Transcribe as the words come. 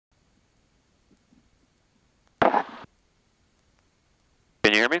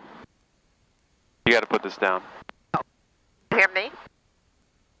Can you hear me? You gotta put this down. Hear me?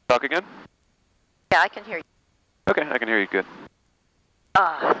 Talk again? Yeah, I can hear you. Okay, I can hear you good.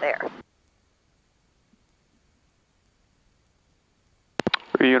 There.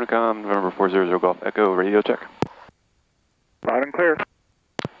 Unicom, November 400 Golf Echo, radio check. Loud and clear.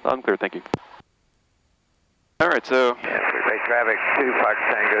 Loud and clear, thank you. Alright, so... Freeway traffic, 2 Fox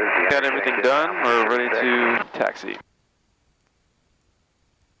Tangos. Got everything done, we're ready to taxi.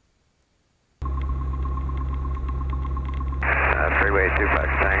 Freeway 2 Fox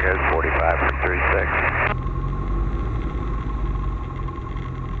Tangos, 45 for 36.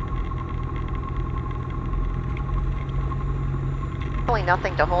 Really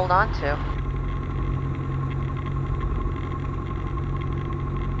nothing to hold on to.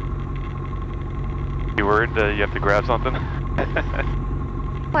 You worried that you have to grab something?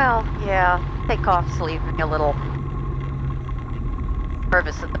 Well, yeah, takeoff's leaving me a little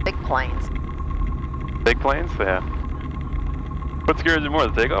nervous at the big planes. Big planes? Yeah. What scares you more,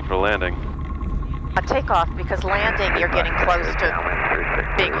 the takeoff or landing? A takeoff, because landing you're getting close to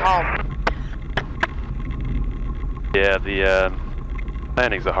being home. Yeah, the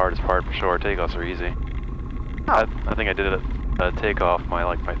landing's the hardest part for sure. Takeoffs are easy. Oh. I think I did a takeoff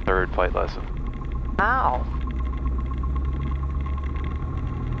my third flight lesson. Wow.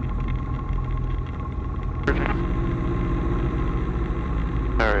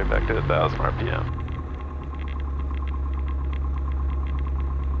 Alright, back to 1,000 RPM.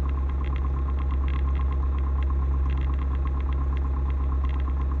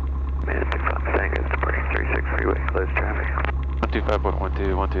 Departing 36 freeway, close traffic.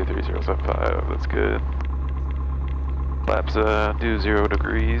 125.12, 123075, that's good. Flaps do 0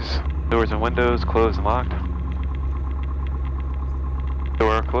 degrees. Doors and windows closed and locked.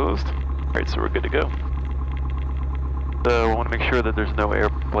 Door closed. Alright, so we're good to go. So I want to make sure that there's no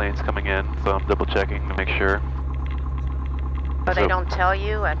airplanes coming in, so I'm double checking to make sure. But they don't tell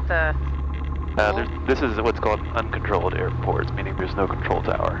you at the... This is what's called uncontrolled airports, meaning there's no control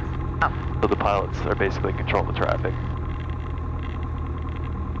tower. Oh. So the pilots are basically control the traffic.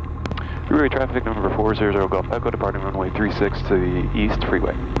 Freeway traffic number 400 Golf Echo departing runway 36 to the east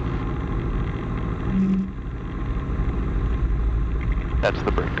freeway. That's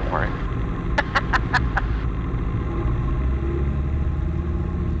the break, don't worry.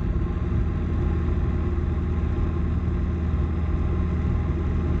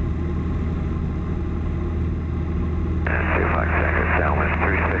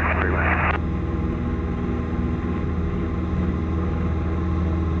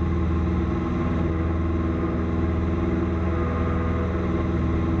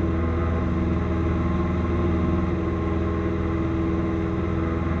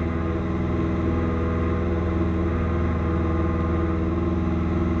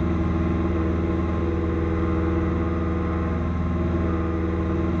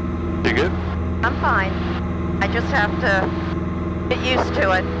 You good? I'm fine. I just have to get used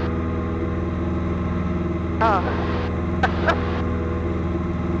to it. Oh.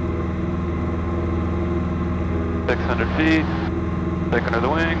 600 feet. Take under the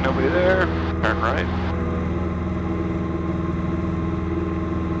wing, nobody there. Turn right.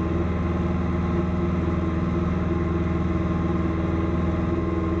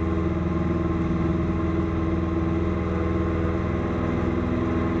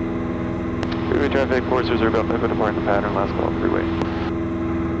 Freeway traffic, 400 Golf Echo departing the pattern, last call, freeway.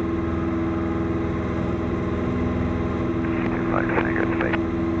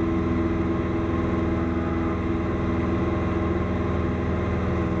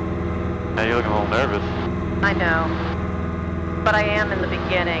 Now you're looking a little nervous. I know. But I am in the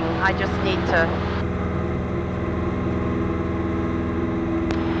beginning. I just need to...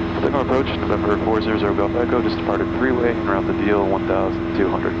 Signal approach, November 400 Golf Echo, just departed freeway and around the deal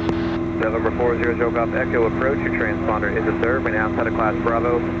 1,200. November 400 Golf Echo approach, your transponder is observed and outside of Class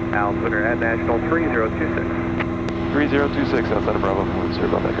Bravo, altimeter at National 3026. 3026 outside of Bravo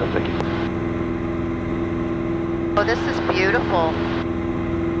 400 Golf Echo, thank you. Oh, this is beautiful.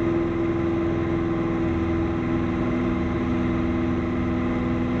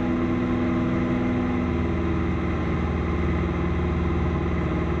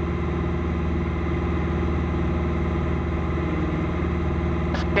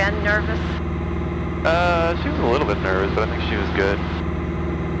 Jen nervous? She was a little bit nervous, but I think she was good.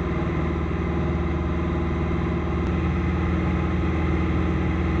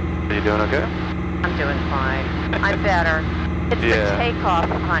 Are you doing okay? I'm doing fine. I'm better. It's the takeoff,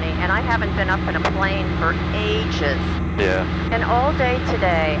 honey, and I haven't been up in a plane for ages. Yeah. And all day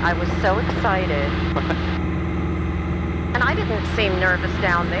today, I was so excited. And I didn't seem nervous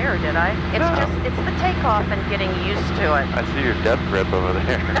down there, did I? It's the takeoff and getting used to it. I see your death grip over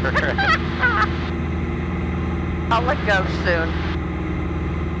there. I'll let go soon.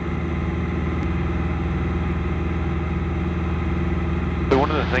 So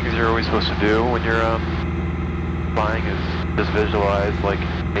one of the things you're always supposed to do when you're flying is just visualize like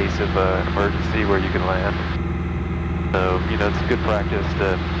in case of an emergency where you can land. So, you know, it's good practice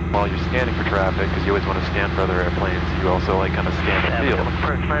to, while you're scanning for traffic, because you always want to scan for other airplanes, you also like kind of scan the field.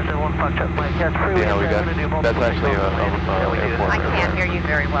 Yeah, we got, that's actually a airport. I can't hear you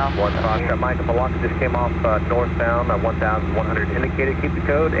very well. One Foxtrot Mike, Milwaukee just came off northbound, 1,100 indicated. Keep the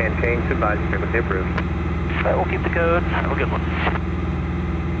code and change to advisory frequency approved. All right, we'll keep the code. Have a good one.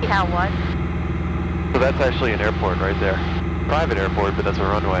 How what? So that's actually an airport right there. Private airport, but that's a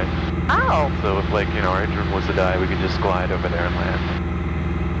runway. Oh. So if, like, you know, our engine was to die, we could just glide over there and land.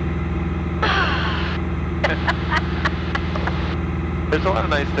 There's a lot of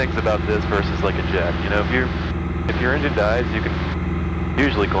nice things about this versus like a jet. You know, if your engine dies, you can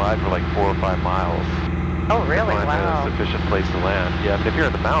usually glide for like 4 or 5 miles. Oh, really? Find Wow. a sufficient place to land. Yeah, I mean, if you're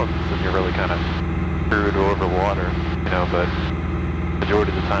in the mountains, then you're really kind of screwed over water. You know, but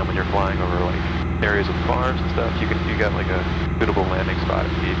majority of the time when you're flying over like areas with farms and stuff, you got like a suitable landing spot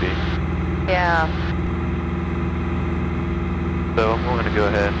if need be. Yeah. So I'm going to go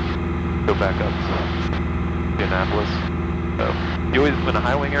ahead and go back up to Indianapolis. So you always, in a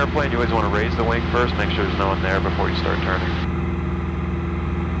high wing airplane, you always want to raise the wing first, make sure there's no one there before you start turning.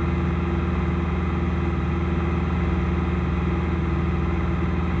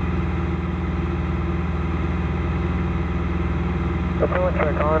 Approach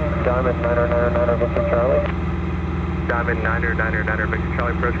check on, Diamond 999 Victor Charlie. Diamond 999 Victor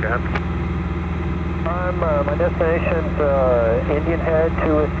Charlie, approach, go ahead. My destination's Indian Head,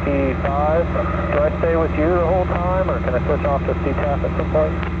 2 Whiskey 5. Do I stay with you the whole time, or can I switch off to CTAF at some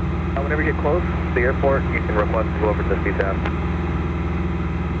point? Whenever you get close to the airport, you can request to go over to CTAF.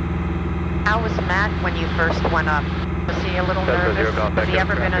 How was Matt when you first went up? Was he a little nervous? Has he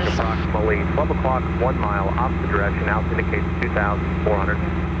ever been approximately 12 o'clock, 1 mile opposite direction, out indicates 2,400.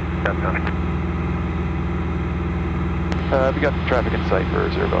 That's done. We got traffic in sight for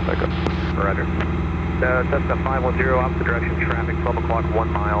 0 Golf Echo. Roger. Cessna 510, opposite direction, traffic 12 o'clock, 1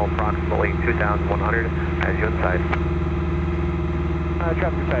 mile, approximately 2,100, as you in sight.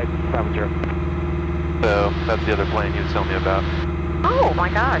 Traffic in sight, 510. So that's the other plane you was telling me about. Oh my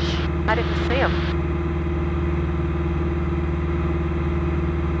gosh, I didn't see him.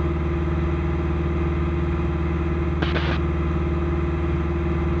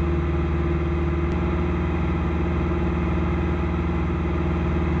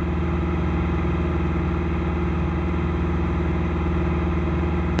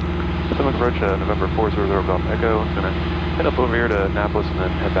 Approach November 400 Golf Echo. I'm going to head up over here to Annapolis and then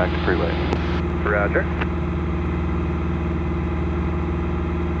head back to Freeway. Roger.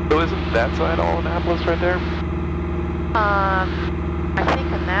 So isn't that side all Annapolis right there? I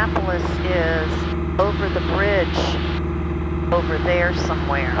think Annapolis is over the bridge, over there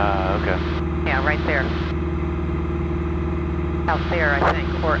somewhere. Okay. Yeah, right there. Out there, I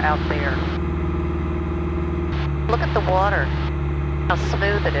think, or out there. Look at the water, how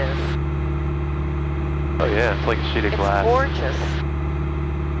smooth it is. Oh yeah, it's like a sheet of glass. It's gorgeous.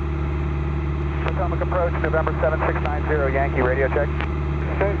 Potomac approach, November 7690, Yankee radio check.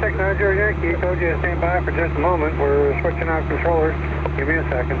 7690 Yankee, told you to stand by for just a moment. We're switching out controllers. Give me a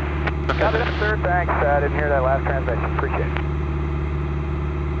second. Copy that, sir. Thanks. I didn't hear that last transmission. Appreciate it.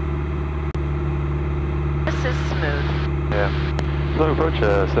 This is smooth. Yeah. So approach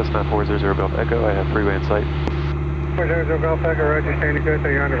Cessna 400 Golf Echo. I have freeway in sight. 400 Golf Echo, roger, standing good. So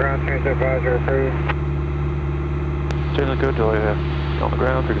you're on the ground, change to advisor approved. Change the code till I have on the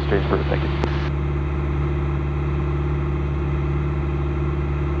ground. Frequency change for thank you.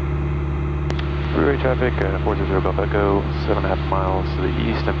 Freeway traffic, 400 Golf Echo, 7.5 miles to the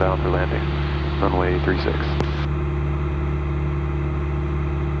east and bound for landing. Runway 36.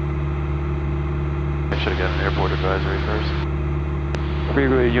 I should have got an airport advisory first.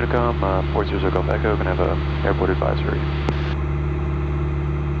 Freeway Unicom, 400 Golf Echo, can have a airport advisory.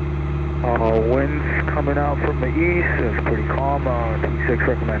 Winds coming out from the east. It's pretty calm. T6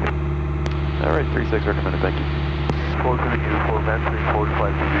 recommended. All right, 36 recommended, thank you. 424 vent,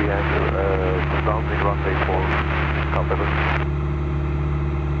 45 degree angle, bounding runway 4, Calvert.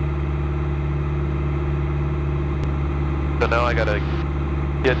 So now I gotta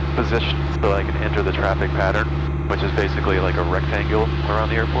get positioned so I can enter the traffic pattern, which is basically like a rectangle around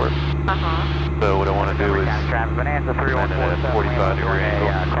the airport. So what I want to do is traffic Bonanza 314 at a 45 degree angle.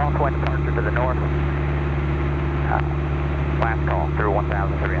 Crosswind departure to the north. last call through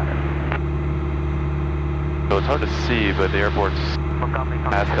 1,300. So it's hard to see, but the airport's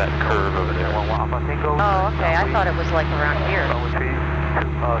past that curve over there. Oh, okay. I thought it was like around here.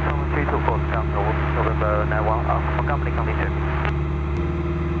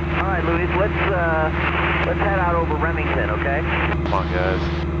 All right, Louis, let's head out over Remington, okay? Come on, guys.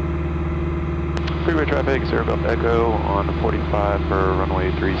 Freeway traffic, 0 Golf Echo on 45 for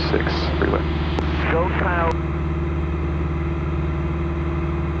runway 36 freeway. Go kind of...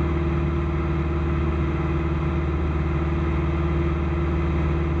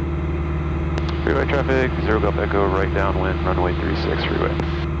 Freeway traffic, 0 Golf Echo, right downwind, runway 36 freeway.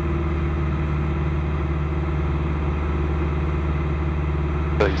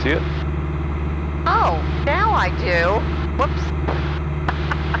 So you see it? Oh, now I do. Whoops.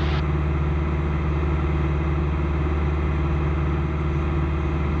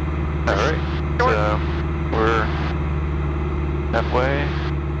 Alright, so we're halfway,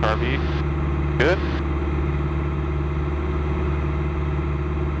 RV, good?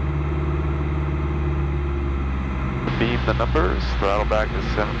 Beam the numbers, throttle back to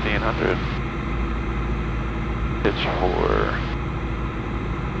 1700. Pitch for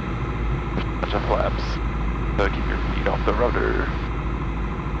bunch of flaps, so keep your feet off the rudder.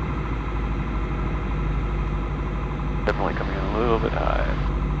 Definitely coming in a little bit high.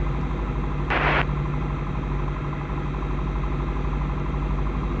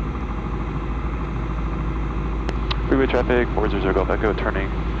 Freeway traffic, 400 Golf Echo, turning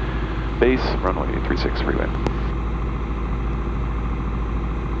base, runway 36 freeway.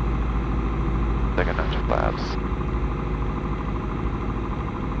 Second notch of flaps.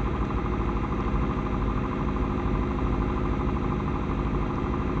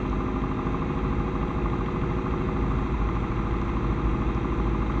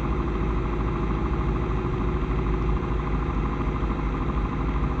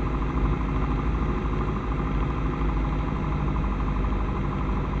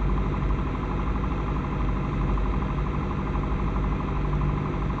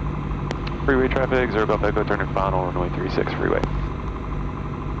 Freeway traffic, 0 Golf Echo, turning final, runway 36 freeway.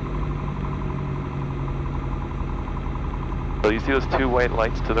 So you see those two white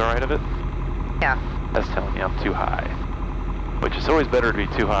lights to the right of it? Yeah. That's telling me I'm too high. Which is always better to be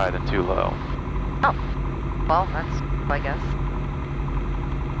too high than too low. Oh. Well, that's, I guess.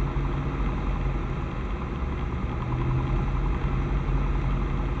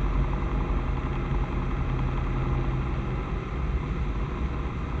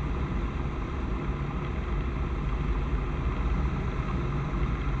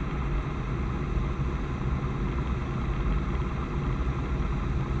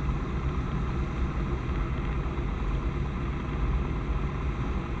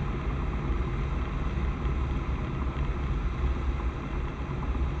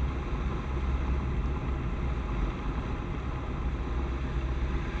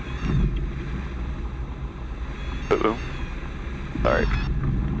 Uh-oh. Sorry. A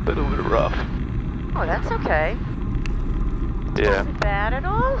little bit rough. Oh, that's okay. Yeah. Wasn't bad at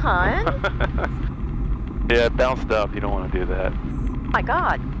all, hon. Yeah, it bounced up. You don't want to do that. My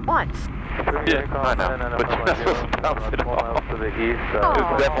God, once. Yeah, I know. But you're not supposed to bounce it off. Oh.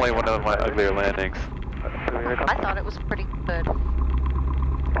 It's definitely one of my uglier landings. I thought it was pretty good.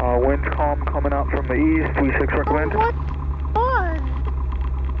 Wind calm coming out from the east, V6 recommend. Oh, what fun.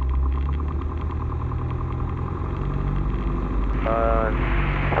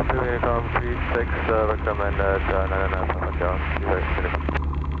 V6 recommended 9.5 down.